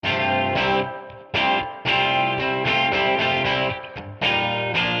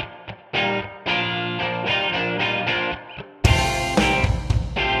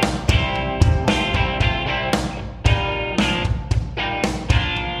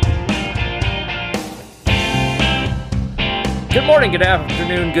Good morning, good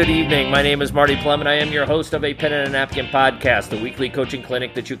afternoon, good evening. My name is Marty Plum, and I am your host of a Pen and a Napkin podcast, the weekly coaching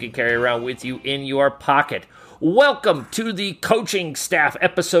clinic that you can carry around with you in your pocket. Welcome to the coaching staff,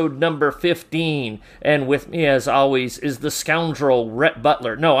 episode number 15. And with me, as always, is the scoundrel Rhett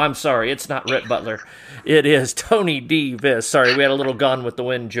Butler. No, I'm sorry, it's not Rhett Butler. It is Tony D. Viss. Sorry, we had a little Gone with the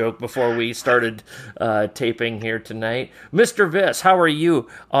Wind joke before we started taping here tonight. Mr. Viss, how are you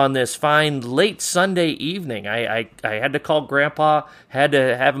on this fine late Sunday evening? I had to call Grandpa, had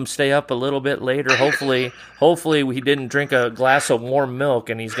to have him stay up a little bit later. Hopefully he didn't drink a glass of warm milk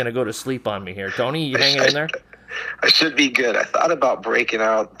and he's going to go to sleep on me here. Tony, you hanging in there? I should be good. I thought about breaking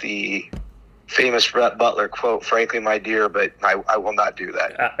out the famous Rhett Butler quote, "Frankly, my dear," but I will not do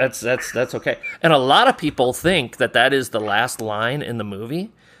that. That's okay. And a lot of people think that is the last line in the movie,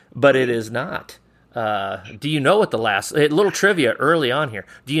 but it is not. Do you know what the last... little trivia early on here.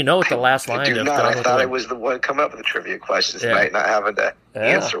 Do you know what the last line I do of... not. I thought I was the one coming up with the trivia questions tonight, not having to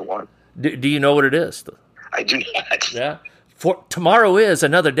answer one. Do you know what it is? I do not. Yeah. For tomorrow is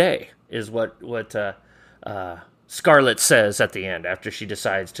another day, is what Scarlett says at the end after she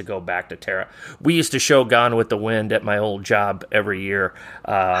decides to go back to Tara. We used to show Gone with the Wind at my old job every year,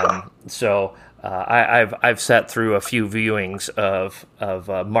 so I've sat through a few viewings of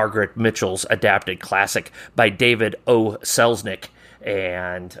Margaret Mitchell's adapted classic by David O. Selznick,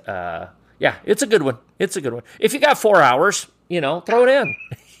 and yeah, it's a good one. It's a good one. If you got 4 hours, throw it in.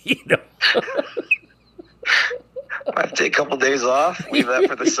 Might take a couple days off. Leave that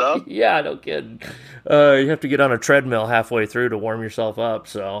for the sub. Yeah, no kidding. You have to get on a treadmill halfway through to warm yourself up.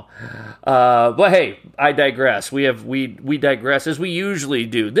 So, but hey, I digress. We digress as we usually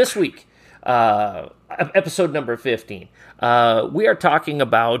do. This week, episode number 15. We are talking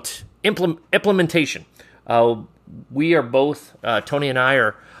about implementation. We are both Tony and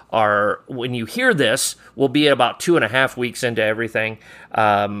I are. When you hear this, we'll be about 2.5 weeks into everything.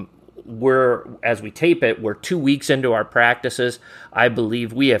 As we tape it, we're 2 weeks into our practices. I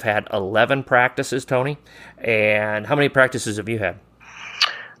believe we have had 11 practices, Tony. And how many practices have you had?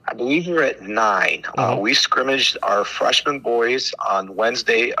 I believe we're at 9. Mm-hmm. We scrimmaged our freshman boys on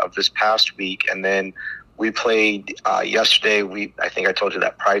Wednesday of this past week, and then we played yesterday. I think I told you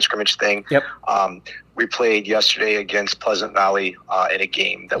that pride scrimmage thing. Yep. We played yesterday against Pleasant Valley in a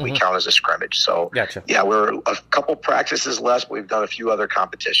game that we count as a scrimmage. So, gotcha. Yeah, we're a couple practices less, but we've done a few other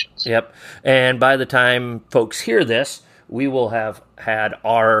competitions. Yep. And by the time folks hear this, we will have had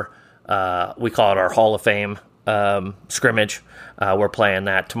our, we call it our Hall of Fame scrimmage. We're playing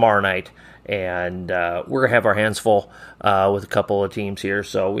that tomorrow night. And we're going to have our hands full with a couple of teams here.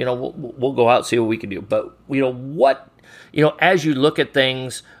 So, we'll go out and see what we can do. But, as you look at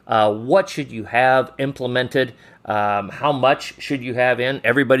things, what should you have implemented? How much should you have in?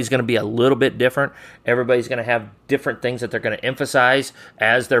 Everybody's going to be a little bit different. Everybody's going to have different things that they're going to emphasize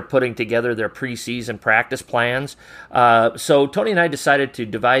as they're putting together their preseason practice plans. So Tony and I decided to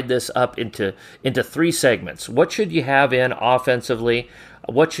divide this up into 3 segments. What should you have in offensively?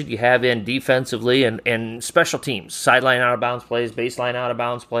 What should you have in defensively and special teams, sideline out of bounds plays, baseline out of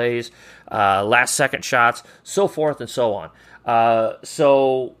bounds plays, last second shots, so forth and so on.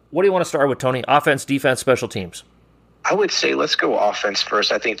 So what do you want to start with, Tony? Offense, defense, special teams. I would say let's go offense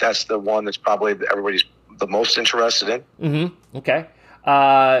first. I think that's the one that's probably everybody's the most interested in. Mm-hmm. Okay.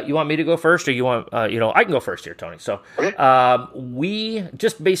 You want me to go first, or you want, I can go first here, Tony. So, okay. We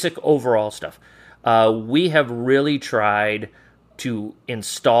just basic overall stuff. We have really tried to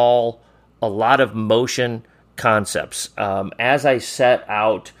install a lot of motion concepts. As I set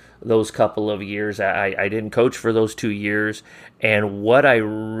out those couple of years, I didn't coach for those 2 years, and what I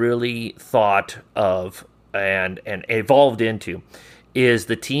really thought of and evolved into is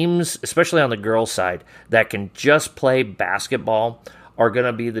the teams, especially on the girls' side, that can just play basketball are going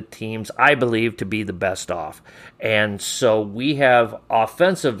to be the teams, I believe, to be the best off. And so we have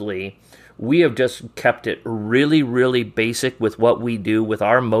offensively, we have just kept it really, really basic with what we do with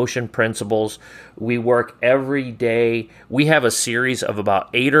our motion principles. We work every day. We have a series of about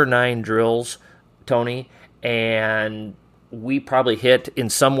 8 or 9 drills, Tony, and we probably hit in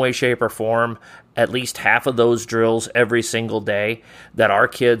some way, shape, or form at least half of those drills every single day that our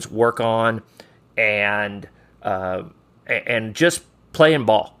kids work on and just playing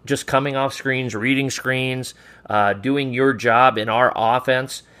ball, just coming off screens, reading screens, doing your job in our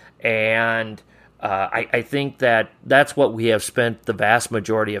offense. And I think that's what we have spent the vast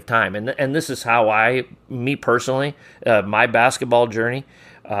majority of time. And this is how me personally, my basketball journey,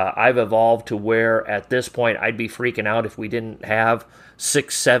 I've evolved to where at this point I'd be freaking out if we didn't have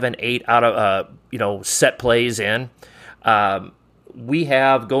 6, 7, 8 out of set plays in. We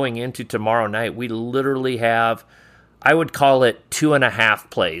have, going into tomorrow night, we literally have I would call it 2.5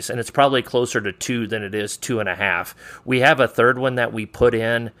 plays, and it's probably closer to 2 than it is 2.5. We have a third one that we put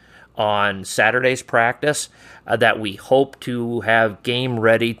in on Saturday's practice that we hope to have game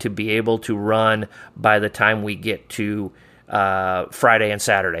ready to be able to run by the time we get to Friday and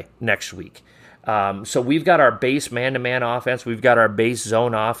Saturday next week. So we've got our base man-to-man offense, we've got our base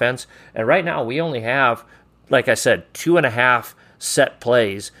zone offense, and right now we only have, like I said, 2.5 set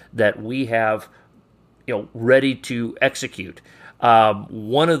plays that we have ready to execute.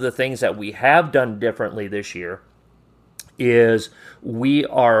 One of the things that we have done differently this year is we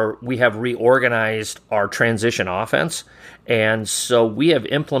have reorganized our transition offense, and so we have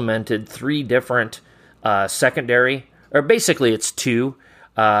implemented 3 different secondary, or basically it's two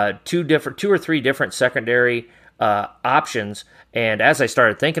or three different secondary options. And as I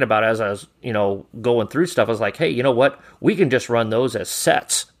started thinking about it, as I was going through stuff, I was like, hey, you know what? We can just run those as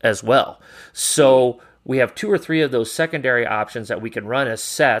sets as well. So we have 2 or 3 of those secondary options that we can run as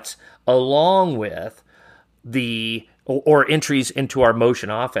sets, along with or entries into our motion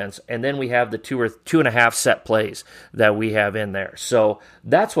offense, and then we have the 2 or 2.5 set plays that we have in there. So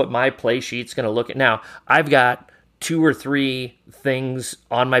that's what my play sheet's going to look at. Now, I've got 2 or 3 things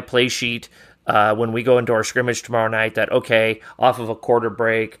on my play sheet when we go into our scrimmage tomorrow night that, okay, off of a quarter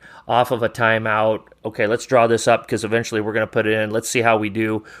break, off of a timeout, okay, let's draw this up because eventually we're going to put it in. Let's see how we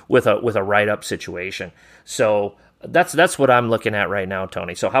do with a write-up situation. So that's what I'm looking at right now,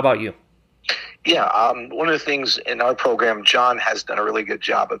 Tony. So how about you? Yeah, one of the things in our program, John has done a really good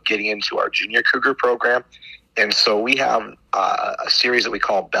job of getting into our Junior Cougar program. And so we have a series that we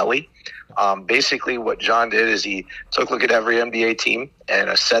call Belly. Basically, what John did is he took a look at every NBA team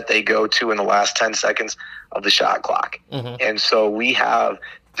and a set they go to in the last 10 seconds of the shot clock. Mm-hmm. And so we have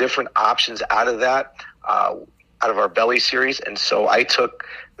different options out of that, out of our Belly series. And so I took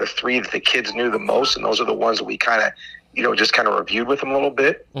the 3 that the kids knew the most, and those are the ones that we kind of, just kind of reviewed with them a little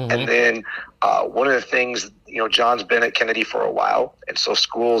bit. Mm-hmm. And then one of the things, John's been at Kennedy for a while, and so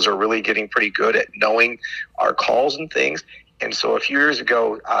schools are really getting pretty good at knowing our calls and things. And so a few years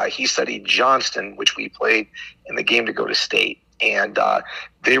ago, he studied Johnston, which we played in the game to go to state. And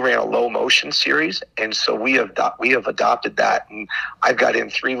they ran a low motion series. And so we have adopted that. And I've got in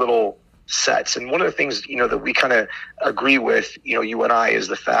 3 little sets. And one of the things, that we kind of agree with, you and I, is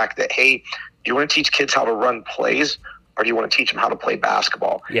the fact that, hey, do you want to teach kids how to run plays, or do you want to teach them how to play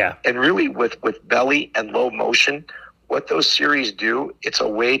basketball? Yeah. And really with belly and low motion, what those series do, it's a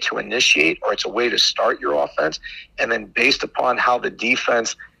way to initiate, or it's a way to start your offense. And then based upon how the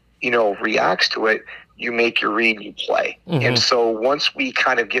defense, reacts to it, you make your read, you play. Mm-hmm. And so once we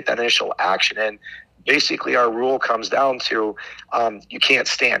kind of get that initial action in, basically our rule comes down to you can't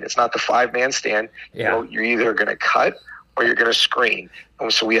stand. It's not the 5-man stand. Yeah. You're either going to cut or you're going to screen.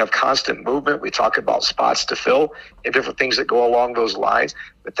 And so we have constant movement. We talk about spots to fill and different things that go along those lines.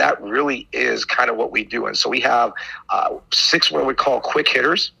 But that really is kind of what we do. And so we have 6 what we call quick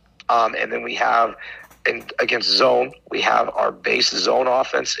hitters. And then we have, against zone, we have our base zone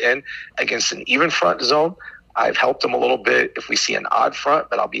offense in. Against an even front zone, I've helped them a little bit if we see an odd front.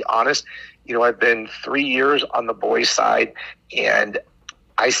 But I'll be honest, I've been 3 years on the boys' side, and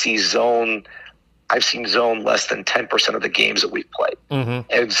I've seen zone less than 10% of the games that we've played. Mm-hmm.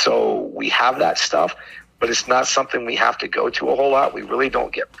 And so we have that stuff, but it's not something we have to go to a whole lot. We really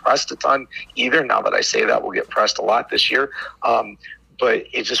don't get pressed a ton either. Now that I say that, we'll get pressed a lot this year. But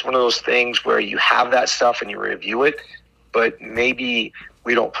it's just one of those things where you have that stuff and you review it, but maybe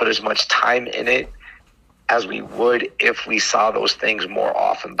we don't put as much time in it as we would if we saw those things more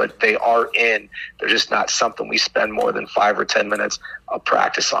often. But they are in. They're just not something we spend more than 5 or 10 minutes of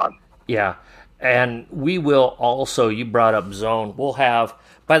practice on. Yeah. And we will also, you brought up zone, we'll have,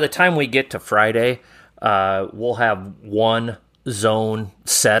 by the time we get to Friday, we'll have 1 zone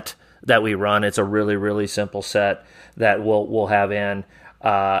set that we run. It's a really, really simple set that we'll have in.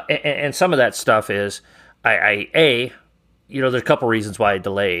 And some of that stuff is, there's a couple reasons why I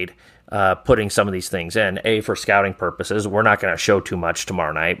delayed putting some of these things in. A, for scouting purposes. We're not going to show too much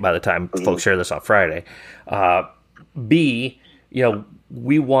tomorrow night by the time folks hear this on Friday. B,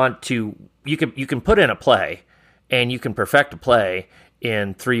 we want to, you can put in a play and you can perfect a play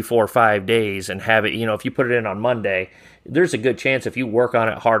in 3, 4, 5 days and have it, if you put it in on Monday, there's a good chance if you work on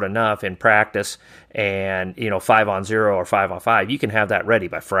it hard enough in practice and, 5-on-0 or 5-on-5, you can have that ready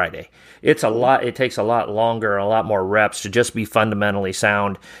by Friday. It takes a lot longer and a lot more reps to just be fundamentally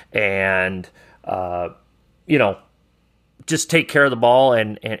sound and, just take care of the ball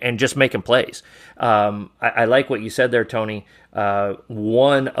and just making plays. I like what you said there, Tony.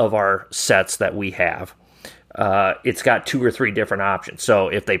 One of our sets that we have, it's got 2 or 3 different options. So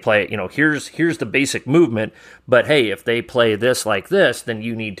if they play, here's the basic movement, but hey, if they play this like this, then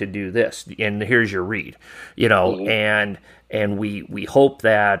you need to do this, and here's your read, and we hope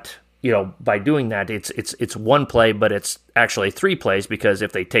that, by doing that, it's one play, but it's actually 3 plays, because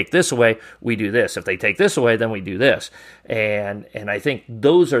if they take this away, we do this. If they take this away, then we do this. And I think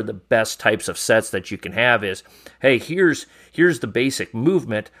those are the best types of sets that you can have is, hey, here's the basic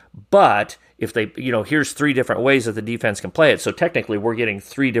movement, but if they, here's 3 different ways that the defense can play it. So technically we're getting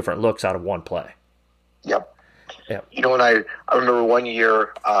 3 different looks out of one play. Yep. Yeah. And I remember one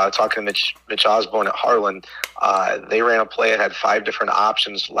year talking to Mitch Osborne at Harlan. They ran a play that had 5 different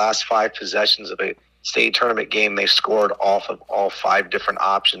options. Last 5 possessions of a state tournament game, they scored off of all 5 different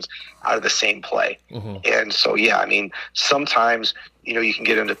options out of the same play. Mm-hmm. And so, sometimes, you can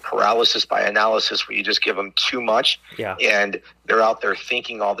get into paralysis by analysis where you just give them too much, and they're out there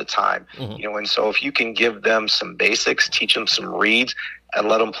thinking all the time. Mm-hmm. And so if you can give them some basics, teach them some reads, and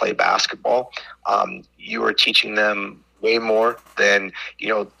let them play basketball, you are teaching them way more than,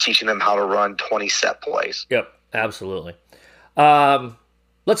 teaching them how to run 20 set plays. Yep, absolutely.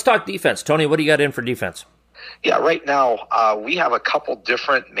 Let's talk defense. Tony, what do you got in for defense? Yeah, right now we have a couple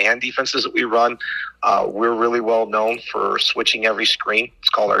different man defenses that we run. We're really well known for switching every screen. It's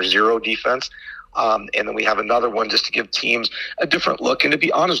called our zero defense. And then we have another one just to give teams a different look. And to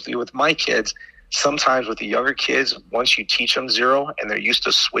be honest with you, with my kids, sometimes with the younger kids, once you teach them zero and they're used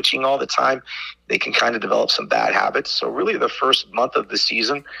to switching all the time, they can kind of develop some bad habits. So really the first month of the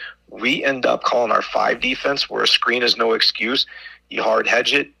season, we end up calling our 5 defense, where a screen is no excuse. You hard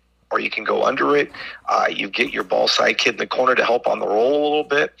hedge it, or you can go under it. You get your ball side kid in the corner to help on the roll a little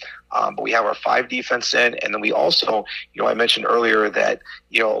bit. But we have our 5 defense in. And then we also, I mentioned earlier that,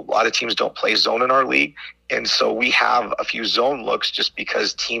 a lot of teams don't play zone in our league. And so we have a few zone looks just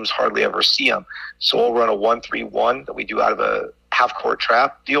because teams hardly ever see them. So we'll run a 1-3-1 that we do out of a half-court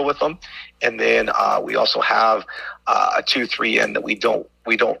trap deal with them. And then we also have a 2-3-N that we don't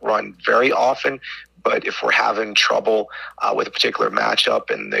run very often. But if we're having trouble with a particular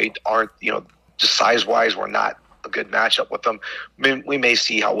matchup and they aren't, just size-wise, we're not a good matchup with them, we may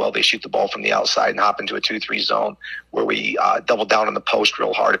see how well they shoot the ball from the outside and hop into a 2-3 zone where we double down on the post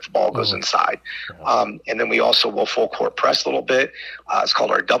real hard if the ball goes inside. And then we also will full court press a little bit. It's called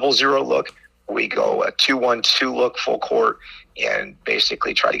our double zero look. We go a 2-1-2 look full court and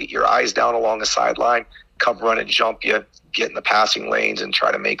basically try to get your eyes down along the sideline, come run and jump you, get in the passing lanes and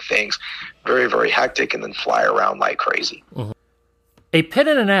try to make things very, very hectic and then fly around like crazy. Mm-hmm. A pen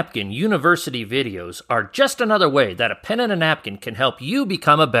and a napkin university videos are just another way that a pen and a napkin can help you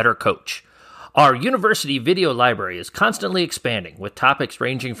become a better coach. Our university video library is constantly expanding, with topics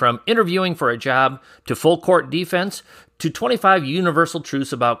ranging from interviewing for a job to full court defense to 25 universal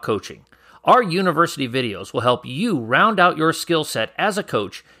truths about coaching. Our university videos will help you round out your skill set as a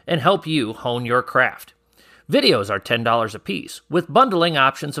coach and help you hone your craft. Videos are $10 a piece, with bundling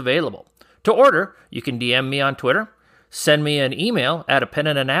options available. To order, you can DM me on Twitter, send me an email at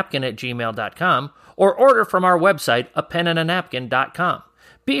apenandanapkin@gmail.com, or order from our website, apenandanapkin.com.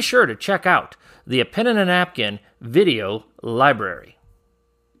 Be sure to check out the A Pen and a Napkin video library.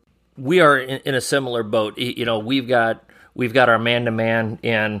 We are in a similar boat. We've got our man-to-man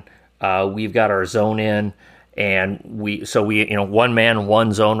in, we've got our zone in, and we 1 man,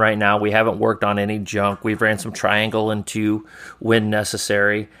 1 zone right now. We haven't worked on any junk. We've ran some triangle and 2 when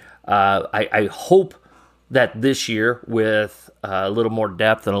necessary. I hope that this year, with a little more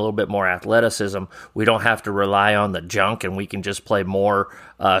depth and a little bit more athleticism, we don't have to rely on the junk and we can just play more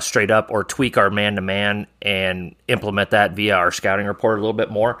straight up, or tweak our man-to-man and implement that via our scouting report a little bit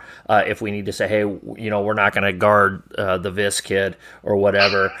more. If we need to say, hey, we're not going to guard the Vis kid or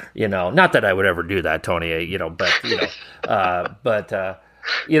whatever, not that I would ever do that, Tony, we're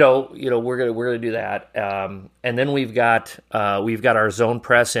gonna do that, and then we've got our zone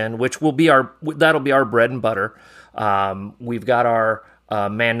press in, which that'll be our bread and butter. We've got our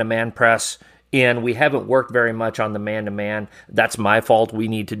man-to-man press in. We haven't worked very much on the man-to-man. That's my fault. We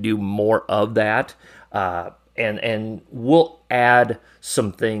need to do more of that, and we'll add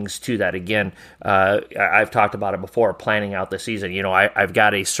some things to that. Again, I've talked about it before. Planning out the season, I've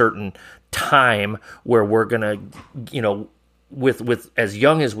got a certain time where we're gonna, with as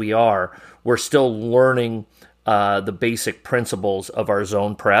young as we are, we're still learning the basic principles of our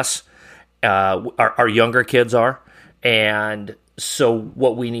zone press. Our younger kids are. And so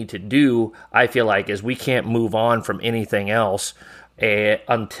what we need to do, I feel like, is we can't move on from anything else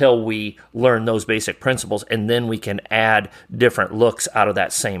until we learn those basic principles, and then we can add different looks out of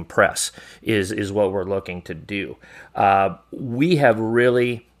that same press is what we're looking to do. We have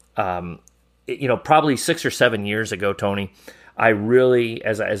really probably 6 or 7 years ago, Tony, I really,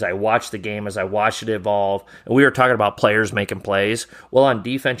 as I watched the game, as I watched it evolve, and we were talking about players making plays. Well, on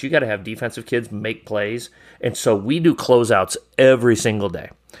defense, you got to have defensive kids make plays, and so we do closeouts every single day.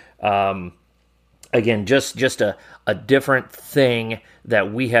 Again, just a different thing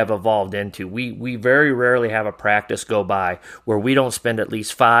that we have evolved into. We very rarely have a practice go by where we don't spend at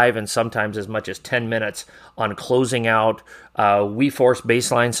least 5 and sometimes as much as 10 minutes on closing out. We force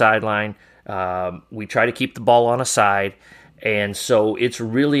baseline, sideline. We try to keep the ball on a side. And so it's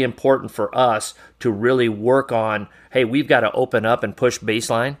really important for us to really work on, hey, we've got to open up and push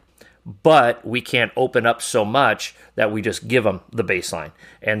baseline, but we can't open up so much that we just give them the baseline.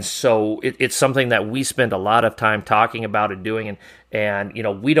 And so it's something that we spend a lot of time talking about and doing. And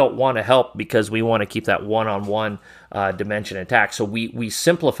we don't want to help because we want to keep that one-on-one dimension intact. So we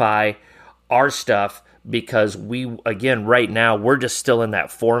simplify our stuff because right now, we're just still in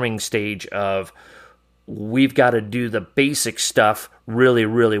that forming stage of we've got to do the basic stuff really,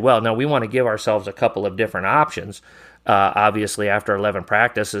 really well. Now, we want to give ourselves a couple of different options, obviously, after 11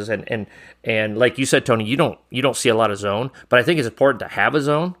 practices. And like you said, Tony, you don't see a lot of zone, but I think it's important to have a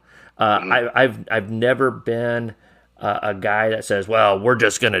zone. I've never been a guy that says, well, we're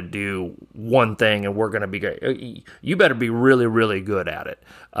just going to do one thing and we're going to be great. You better be really, really good at it.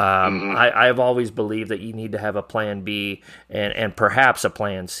 I've always believed that you need to have a plan B and perhaps a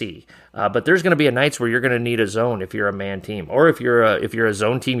plan C. But there's going to be nights where you're going to need a zone if you're a man team, or if you're a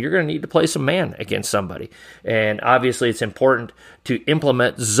zone team, you're going to need to play some man against somebody. And obviously, it's important to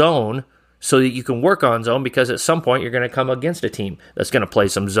implement zone so that you can work on zone, because at some point you're going to come against a team that's going to play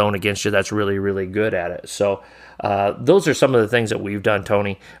some zone against you that's really, really good at it. So those are some of the things that we've done,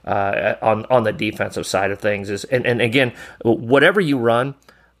 Tony, on the defensive side of things. And again, whatever you run,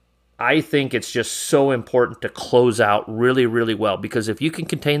 I think it's just so important to close out really, really well, because if you can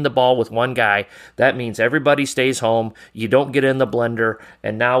contain the ball with one guy, that means everybody stays home, you don't get in the blender,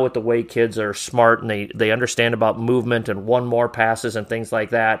 and now with the way kids are smart and they understand about movement and one more passes and things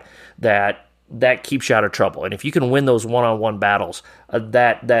like that keeps you out of trouble. And if you can win those one-on-one battles,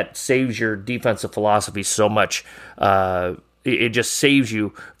 that saves your defensive philosophy so much. It just saves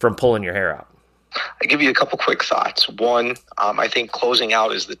you from pulling your hair out. I give you a couple quick thoughts. One, I think closing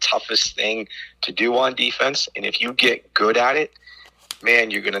out is the toughest thing to do on defense. And if you get good at it,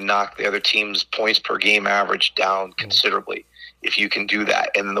 man, you're going to knock the other team's points per game average down considerably if you can do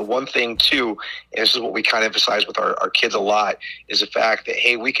that. And then the one thing, too, and this is what we kind of emphasize with our kids a lot, is the fact that,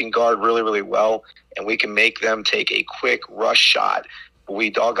 hey, we can guard really, really well, and we can make them take a quick rush shot, but we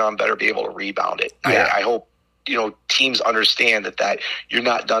doggone better be able to rebound it. Yeah. I hope teams understand that you're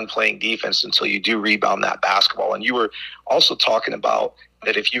not done playing defense until you do rebound that basketball. And you were also talking about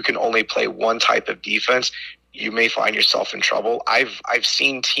that if you can only play one type of defense, you may find yourself in trouble. I've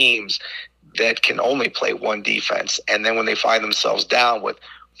seen teams that can only play one defense, and then when they find themselves down with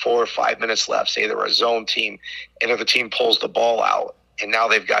 4 or 5 minutes left, say they're a zone team, and if the team pulls the ball out, and now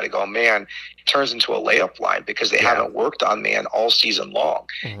they've got to go man, it turns into a layup line because they haven't worked on man all season long.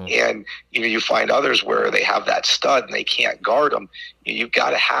 Mm-hmm. And you find others where they have that stud and they can't guard them. You've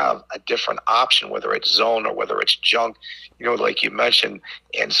got to have a different option, whether it's zone or whether it's junk, like you mentioned.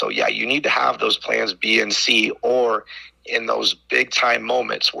 And so, you need to have those plans B and C, or in those big time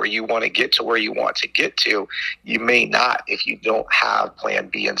moments where you want to get to where you want to get to, you may not if you don't have plan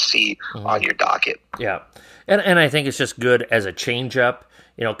B and C on your docket. Yeah. And I think it's just good as a change up,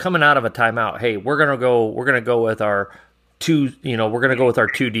 coming out of a timeout. Hey, we're going to go with our two, we're going to go with our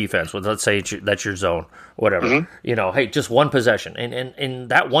 2 defense. With, let's say that's your zone, whatever. Mm-hmm. Hey, just one possession. And in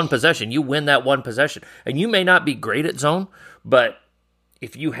that one possession, you win that one possession. And you may not be great at zone, but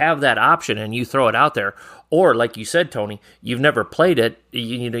if you have that option and you throw it out there, or like you said, Tony, you've never played it,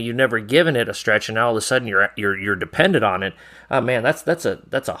 you've never given it a stretch, and now all of a sudden you're dependent on it. Man, that's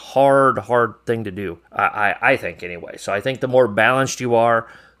a hard thing to do. I think anyway. So I think the more balanced you are,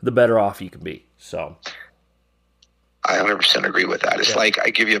 the better off you can be. So I 100% agree with that. It's like I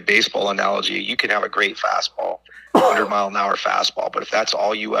give you a baseball analogy. You can have a great fastball, 100-mile-an-hour fastball, but if that's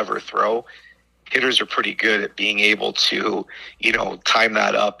all you ever throw, hitters are pretty good at being able to, time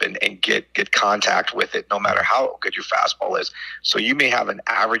that up and get contact with it, no matter how good your fastball is. So you may have an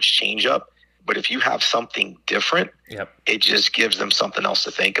average changeup, but if you have something different, it just gives them something else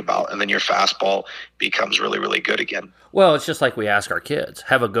to think about, and then your fastball becomes really, really good again. Well, it's just like we ask our kids,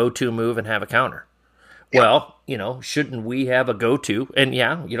 have a go-to move and have a counter. Well, shouldn't we have a go-to? And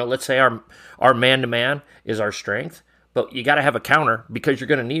let's say our man-to-man is our strength. But you got to have a counter, because you're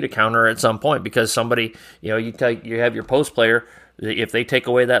going to need a counter at some point, because somebody, you have your post player, if they take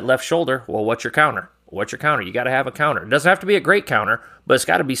away that left shoulder, well, what's your counter? What's your counter? You got to have a counter. It doesn't have to be a great counter, but it's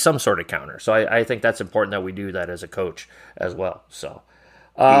got to be some sort of counter. So I think that's important that we do that as a coach as well. So,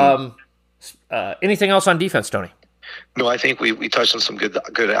 anything else on defense, Tony? No, I think we touched on some good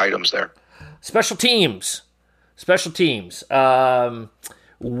items there. Special teams.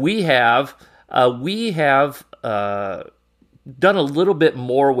 We have done a little bit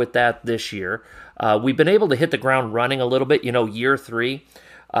more with that this year. We've been able to hit the ground running a little bit. Year 3,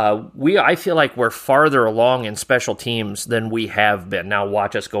 I feel like we're farther along in special teams than we have been. Now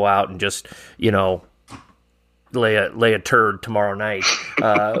watch us go out and just lay a turd tomorrow night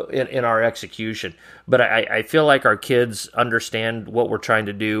in our execution. But I feel like our kids understand what we're trying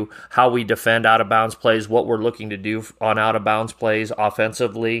to do, how we defend out-of-bounds plays, what we're looking to do on out-of-bounds plays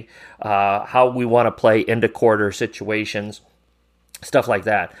offensively, how we want to play into quarter situations, stuff like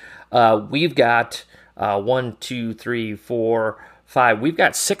that. We've got 1, 2, 3, 4, 5. We've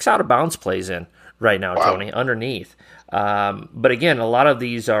got 6 out-of-bounds plays in right now, wow. Tony, underneath. But again, a lot of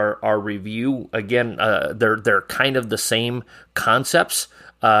these are review. Again, they're kind of the same concepts.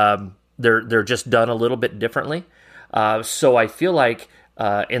 They're just done a little bit differently. So I feel like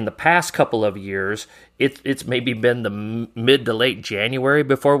in the past couple of years, it's maybe been the mid to late January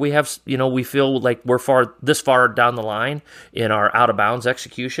before we have, we feel like we're this far down the line in our out of bounds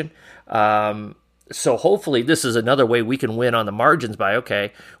execution. So hopefully this is another way we can win on the margins by,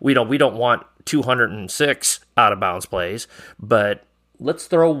 okay, we don't want 206 out of bounds plays, but let's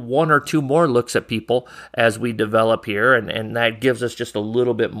throw 1 or 2 more looks at people as we develop here, and that gives us just a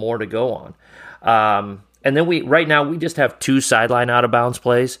little bit more to go on. And then right now we just have 2 sideline out of bounds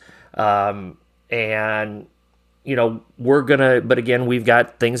plays, and we're gonna. But again, we've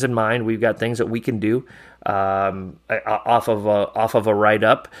got things in mind. We've got things that we can do off of a write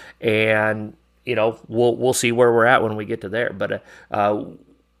up, and we'll see where we're at when we get to there. But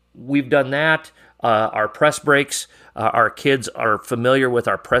we've done that. Our press breaks, our kids are familiar with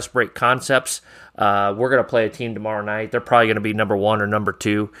our press break concepts. We're going to play a team tomorrow night. They're probably going to be number 1 or number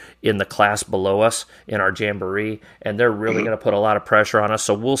 2 in the class below us in our jamboree, and they're really going to put a lot of pressure on us.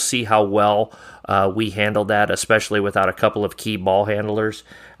 So we'll see how well we handle that, especially without a couple of key ball handlers.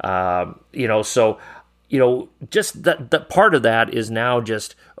 Just that part of that is now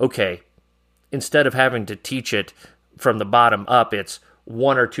just, okay, instead of having to teach it from the bottom up, it's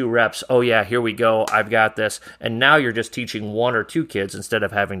 1 or 2 reps. Oh yeah, here we go. I've got this. And now you're just teaching 1 or 2 kids instead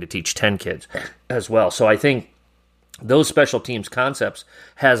of having to teach 10 kids as well. So I think those special teams concepts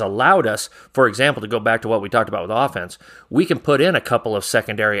has allowed us, for example, to go back to what we talked about with offense, we can put in a couple of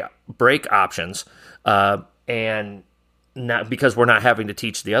secondary break options, and not because we're not having to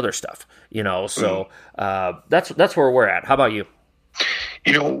teach the other stuff, So that's where we're at. How about you?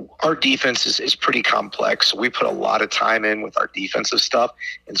 Our defense is pretty complex. We put a lot of time in with our defensive stuff.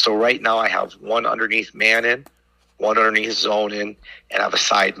 And so right now I have 1 underneath man in, 1 underneath zone in, and I have a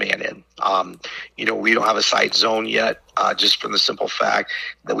side man in. We don't have a side zone yet, just from the simple fact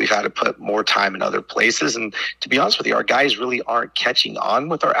that we've had to put more time in other places. And to be honest with you, our guys really aren't catching on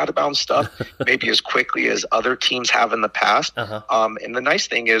with our out-of-bounds stuff maybe as quickly as other teams have in the past. And the nice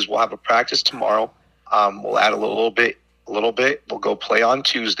thing is we'll have a practice tomorrow. We'll add a little bit. We'll go play on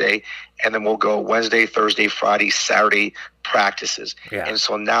Tuesday, and then we'll go Wednesday, Thursday, Friday, Saturday practices. Yeah. And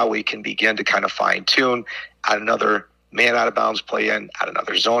so now we can begin to kind of fine tune, add another man out of bounds play in, add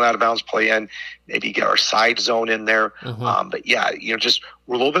another zone out of bounds play in, maybe get our side zone in there. But yeah, just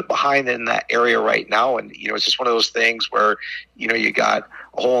we're a little bit behind in that area right now. And, it's just one of those things where, you got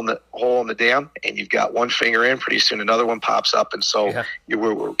a hole in the dam and you've got one finger in, pretty soon another one pops up. And so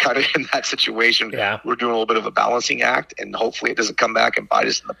we're kind of in that situation. Yeah. We're doing a little bit of a balancing act, and hopefully it doesn't come back and bite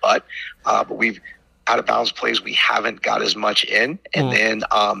us in the butt. But we've out of bounds plays we haven't got as much in. And then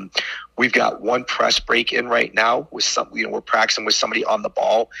we've got 1 press break in right now with we're practicing with somebody on the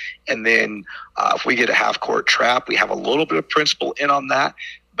ball. And then if we get a half court trap, we have a little bit of principle in on that,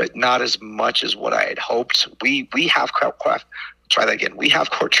 but not as much as what I had hoped. We have try that again. We have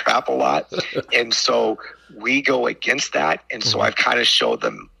court trap a lot. And so we go against that. And so I've kind of showed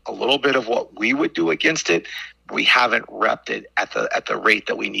them a little bit of what we would do against it. We haven't repped it at the rate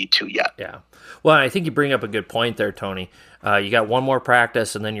that we need to yet. Yeah. Well, I think you bring up a good point there, Tony. You got 1 more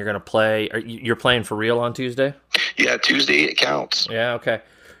practice, and then you're going to play. You're playing for real on Tuesday? Yeah, Tuesday it counts. Yeah, okay.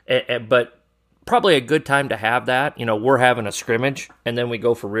 But probably a good time to have that. We're having a scrimmage, and then we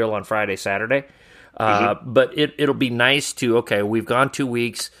go for real on Friday, Saturday. But it'll be nice to, okay, we've gone 2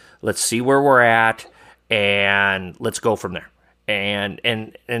 weeks. Let's see where we're at, and let's go from there.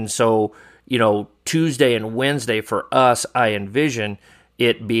 And so, Tuesday and Wednesday for us, I envision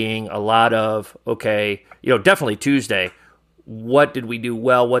it being a lot of, okay, definitely Tuesday, what did we do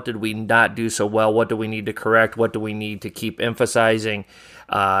well? What did we not do so well? What do we need to correct? What do we need to keep emphasizing?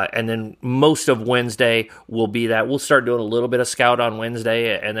 And then most of Wednesday will be that. We'll start doing a little bit of scout on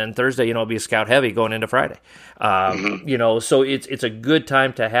Wednesday, and then Thursday, it'll be a scout heavy going into Friday. So it's a good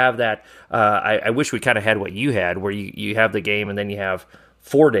time to have that. I wish we kind of had what you had, where you have the game and then you have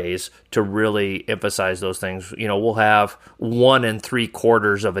 4 days to really emphasize those things. We'll have 1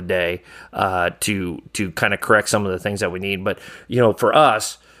 3/4 of a day to kind of correct some of the things that we need. But for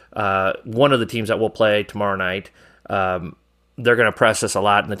us, one of the teams that we'll play tomorrow night, they're going to press us a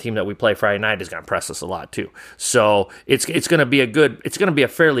lot, and the team that we play Friday night is going to press us a lot too. So it's going to be a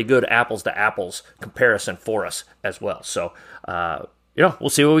fairly good apples to apples comparison for us as well. So we'll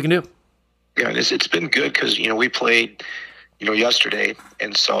see what we can do. Yeah, it's been good because we played yesterday,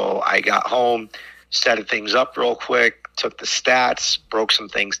 and so I got home, set things up real quick, took the stats, broke some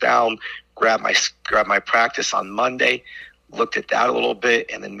things down, grabbed my practice on Monday, looked at that a little bit,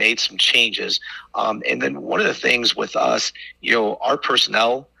 and then made some changes. And then one of the things with us, our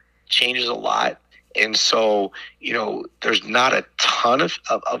personnel changes a lot. And so, there's not a ton of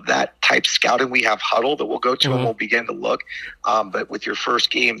that type scouting. We have huddle that we'll go to and we'll begin to look. But with your first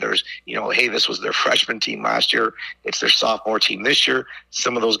game, there's, hey, this was their freshman team last year. It's their sophomore team this year.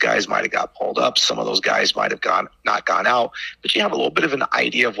 Some of those guys might have got pulled up. Some of those guys might have not gone out. But you have a little bit of an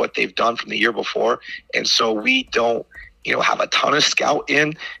idea of what they've done from the year before. And so we don't, have a ton of scout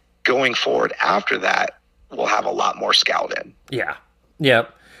in. Going forward after that, we'll have a lot more scout in. Yeah.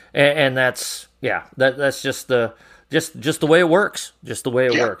 Yep. And that's just the way it works. Just the way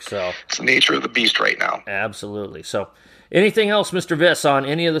it works. So it's the nature of the beast right now. Absolutely. So anything else, Mr. Viss, on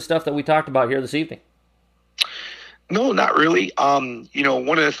any of the stuff that we talked about here this evening? No, not really. One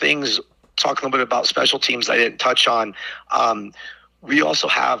of the things, talking a little bit about special teams I didn't touch on, we also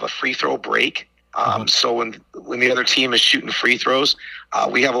have a free throw break. So when the other team is shooting free throws,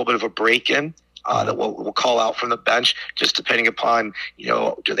 we have a little bit of a break in. That we'll call out from the bench, just depending upon,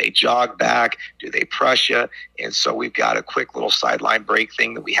 do they jog back? Do they press you? And so we've got a quick little sideline break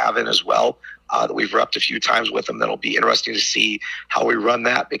thing that we have in as well, that we've repped a few times with them. That'll be interesting to see how we run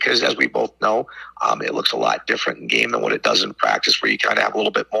that, because as we both know, it looks a lot different in game than what it does in practice, where you kind of have a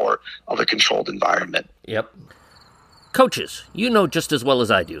little bit more of a controlled environment. Yep. Coaches, you know just as well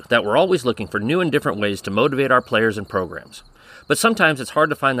as I do that we're always looking for new and different ways to motivate our players and programs. But sometimes it's hard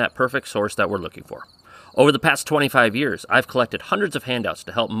to find that perfect source that we're looking for. Over the past 25 years, I've collected hundreds of handouts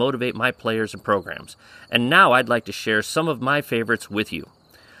to help motivate my players and programs, and now I'd like to share some of my favorites with you.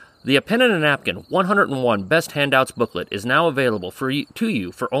 The A Pen and a Napkin 101 Best Handouts booklet is now available to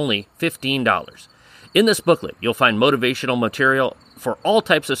you for only $15. In this booklet, you'll find motivational material for all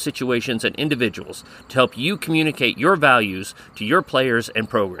types of situations and individuals to help you communicate your values to your players and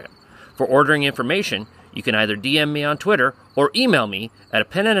program. For ordering information, you can either DM me on Twitter or email me at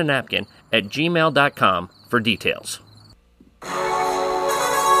apenandanapkin@gmail.com for details.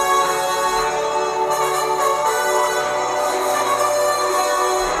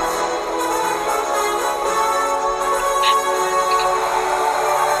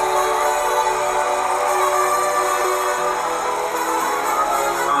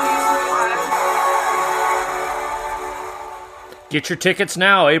 Get your tickets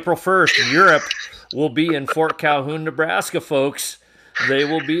now, April 1st. Europe will be in Fort Calhoun, Nebraska, folks. They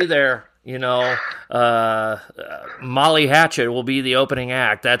will be there. Molly Hatchet will be the opening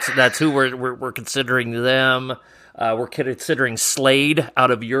act. That's who we're considering them. We're considering Slade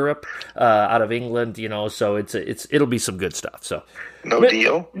out of Europe, out of England. So it'll be some good stuff. So no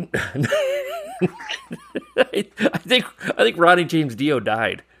Dio. I think Ronnie James Dio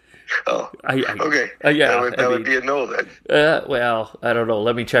died. Oh, okay. Yeah, that would be a no then. Well, I don't know.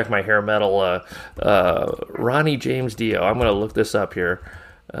 Let me check my hair metal. Ronnie James Dio. I'm going to look this up here.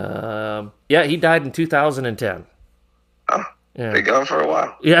 Yeah, he died in 2010. Oh, yeah. Been gone for a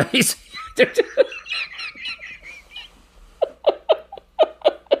while. Yeah, he's.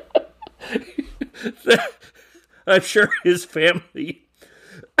 I'm sure his family.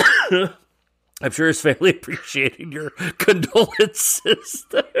 I'm sure his family appreciated your condolences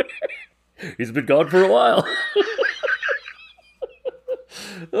there. He's been gone for a while.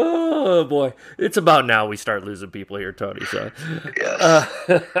 Oh, boy. It's about now we start losing people here, Tony. So, yes.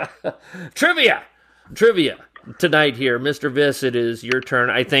 Trivia tonight here. Mr. Viss, it is your turn.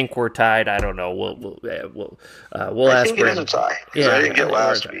 I think we're tied. I don't know. We'll ask. I think it is a tie. Yeah, I didn't get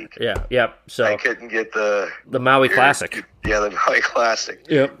last week. Yeah, yep. So I couldn't get the Maui Classic. Yeah, the Maui Classic.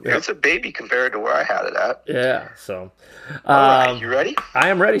 Yep. It's a baby compared to where I had it at. Yeah. So, all right, you ready? I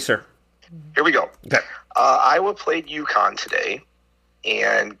am ready, sir. Here we go. Okay. Iowa played UConn today.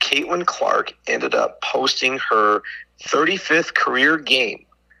 and Caitlin Clark ended up posting her 35th career game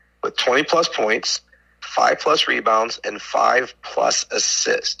with 20-plus points, 5-plus rebounds, and 5-plus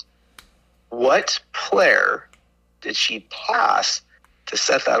assists. What player did she pass to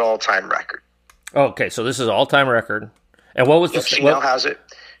set that all-time record? Okay, so this is all-time record. And what was She now has it.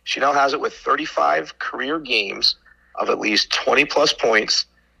 She now has it with 35 career games of at least 20-plus points,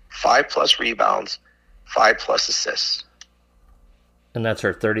 5-plus rebounds, 5-plus assists. And that's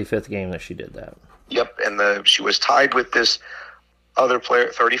her 35th game that she did that. Yep, and she was tied with this other player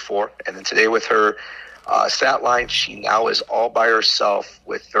at 34, and then today with her stat line, she now is all by herself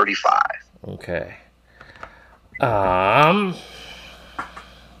with 35. Okay. Well,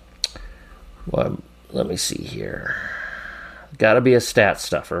 let me see here. Got to be a stat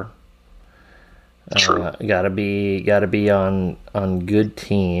stuffer. True. Got to be on good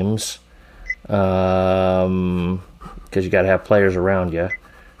teams. Because you got to have players around you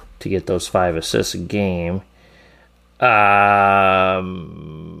to get those 5 assists a game. Tamika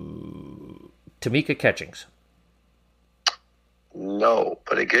Catchings. No,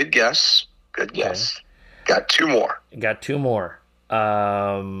 but a good guess. Good guess. Okay. Got two more.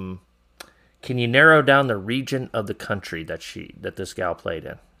 Can you narrow down the region of the country that this gal played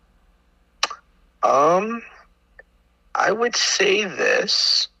in? I would say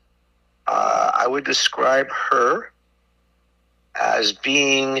this. I would describe her as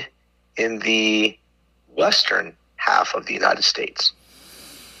being in the western half of the United States.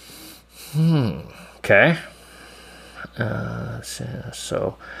 Okay.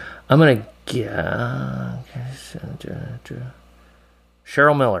 So I'm going to guess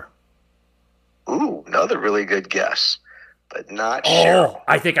Cheryl Miller. Ooh, another really good guess, but not Cheryl.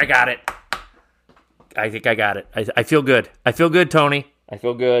 I think I got it. I feel good. I feel good, Tony. I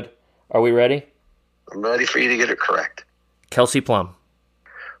feel good. Are we ready? I'm ready for you to get it correct. Kelsey Plum.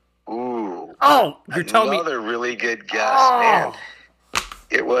 Ooh. Oh, you're telling me. Another really good guess, man.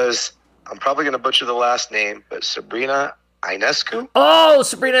 It was, I'm probably going to butcher the last name, but Sabrina Ionescu? Oh,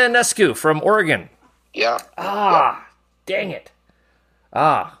 Sabrina Ionescu from Oregon. Yeah. Dang it.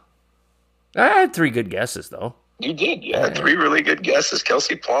 I had 3 good guesses, though. You did, yeah. 3 really good guesses.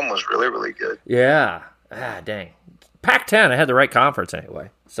 Kelsey Plum was really, really good. Yeah. Dang. Pac-10, I had the right conference anyway,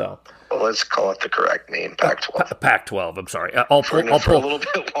 so. Well, let's call it the correct name, Pac-12. Pac-12, I'm sorry. I'll pull a little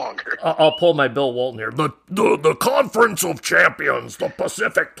bit longer. I'll pull my Bill Walton here. The Conference of Champions, the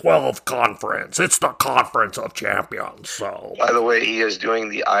Pacific 12 Conference. It's the Conference of Champions, so. By the way, he is doing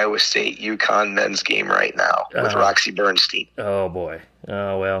the Iowa State-UConn men's game right now with Roxy Bernstein. Oh, boy.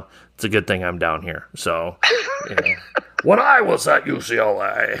 Oh, well, it's a good thing I'm down here, so. Yeah. When I was at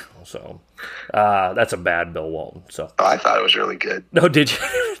UCLA, so. That's a bad Bill Walton. So I thought it was really good. No, did you?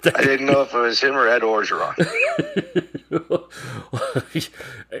 I didn't know if it was him or Ed Orgeron.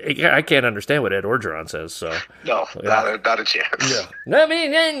 I can't understand what Ed Orgeron says. So no, not a chance. No, I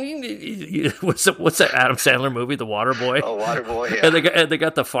mean, what's that Adam Sandler movie, The Water Boy? Oh, Water Boy. Yeah. And they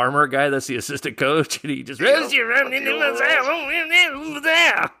got the farmer guy that's the assistant coach, and he just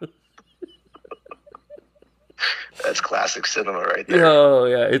That's classic cinema right there. Oh,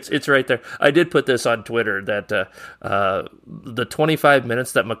 yeah, it's right there. I did put this on Twitter that the 25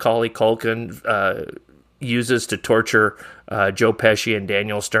 minutes that Macaulay Culkin uses to torture Joe Pesci and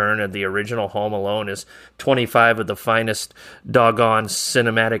Daniel Stern in the original Home Alone is 25 of the finest doggone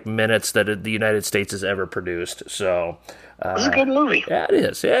cinematic minutes that the United States has ever produced. So it's a good movie. Yeah, it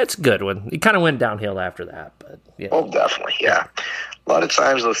is. Yeah, it's a good one. It kind of went downhill after that, but yeah. Oh, definitely, yeah. A lot of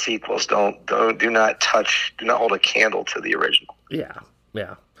times those sequels do not hold a candle to the original. Yeah.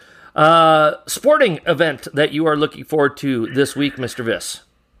 Sporting event that you are looking forward to this week, Mr. Viss?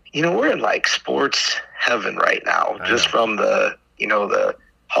 We're in like sports heaven right now, just from the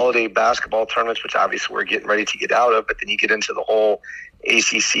holiday basketball tournaments, which obviously we're getting ready to get out of, but then you get into the whole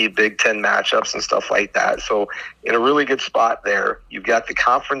ACC Big Ten matchups and stuff like that. So in a really good spot there. You've got the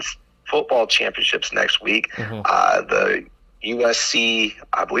conference football championships next week. Mm-hmm. The USC,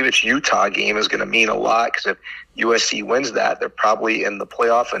 I believe it's Utah game is going to mean a lot because if USC wins that, they're probably in the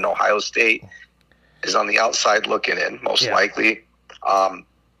playoff, and Ohio State is on the outside looking in, most likely. And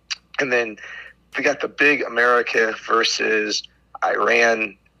then we got the big America versus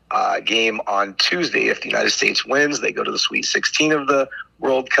Iran game on Tuesday. If the United States wins, they go to the Sweet 16 of the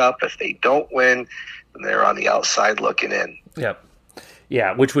World Cup. If they don't win, then they're on the outside looking in. Yep.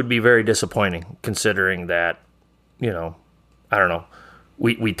 Yeah, which would be very disappointing considering that, I don't know.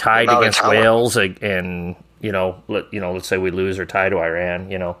 We tied against Wales, and let's say we lose or tie to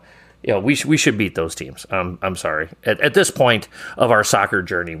Iran. we should beat those teams. I'm sorry. At this point of our soccer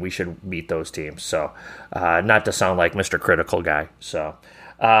journey, we should beat those teams. So, not to sound like Mr. Critical Guy. So,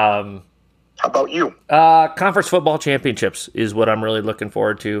 how about you? Conference football championships is what I'm really looking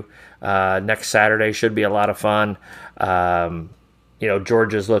forward to. Next Saturday should be a lot of fun.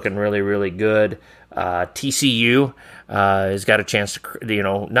 Georgia's looking really, really good. TCU has got a chance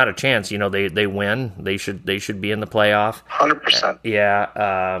to, not a chance. They win. They should be in the playoff. 100%.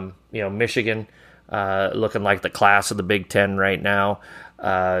 Yeah. Michigan looking like the class of the Big Ten right now.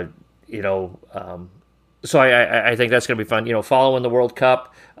 So I think that's going to be fun. Following the World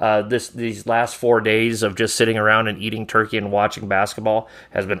Cup, these last 4 days of just sitting around and eating turkey and watching basketball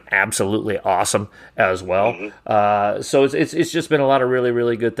has been absolutely awesome as well. Mm-hmm. So it's just been a lot of really,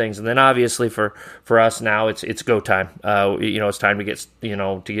 really good things. And then obviously for us now, it's go time. It's time to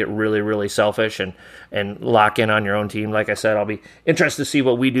get really, really selfish and lock in on your own team. Like I said, I'll be interested to see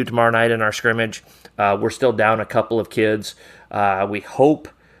what we do tomorrow night in our scrimmage. We're still down a couple of kids. We hope.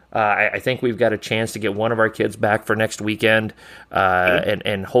 I think we've got a chance to get one of our kids back for next weekend,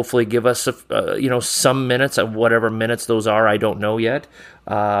 and hopefully give us some minutes of whatever minutes those are. I don't know yet,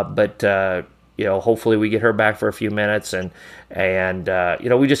 but hopefully we get her back for a few minutes, and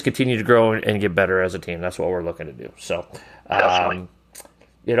we just continue to grow and get better as a team. That's what we're looking to do. So,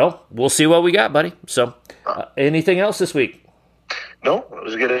 we'll see what we got, buddy. So, anything else this week? No, it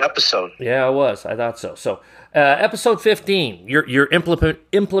was a good episode. Yeah, it was. I thought so. So, episode 15, your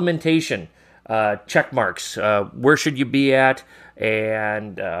implementation check marks. Where should you be at?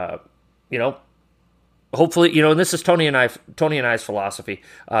 And hopefully, and this is Tony and I's philosophy.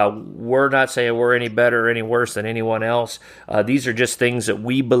 We're not saying we're any better or any worse than anyone else. These are just things that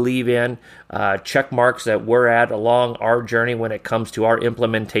we believe in, check marks that we're at along our journey when it comes to our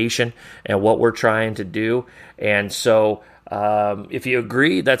implementation and what we're trying to do. And so, if you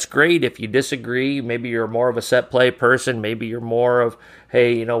agree, that's great. If you disagree, maybe you're more of a set play person. Maybe you're more of,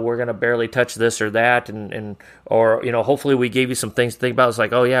 hey, we're going to barely touch this or that. Or hopefully we gave you some things to think about. It's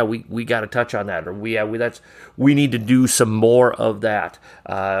like, oh yeah, we got to touch on that. Or we need to do some more of that.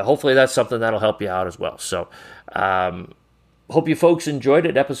 Hopefully that's something that'll help you out as well. So, hope you folks enjoyed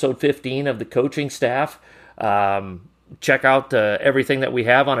it. Episode 15 of the coaching staff. Check out everything that we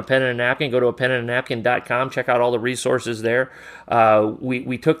have on A Pen and a Napkin. Go to apenandanapkin.com. Check out all the resources there.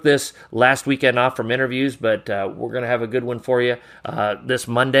 We took this last weekend off from interviews, but we're going to have a good one for you this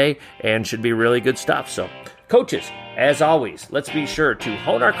Monday, and should be really good stuff. So, coaches, as always, let's be sure to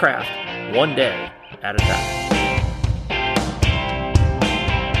hone our craft one day at a time.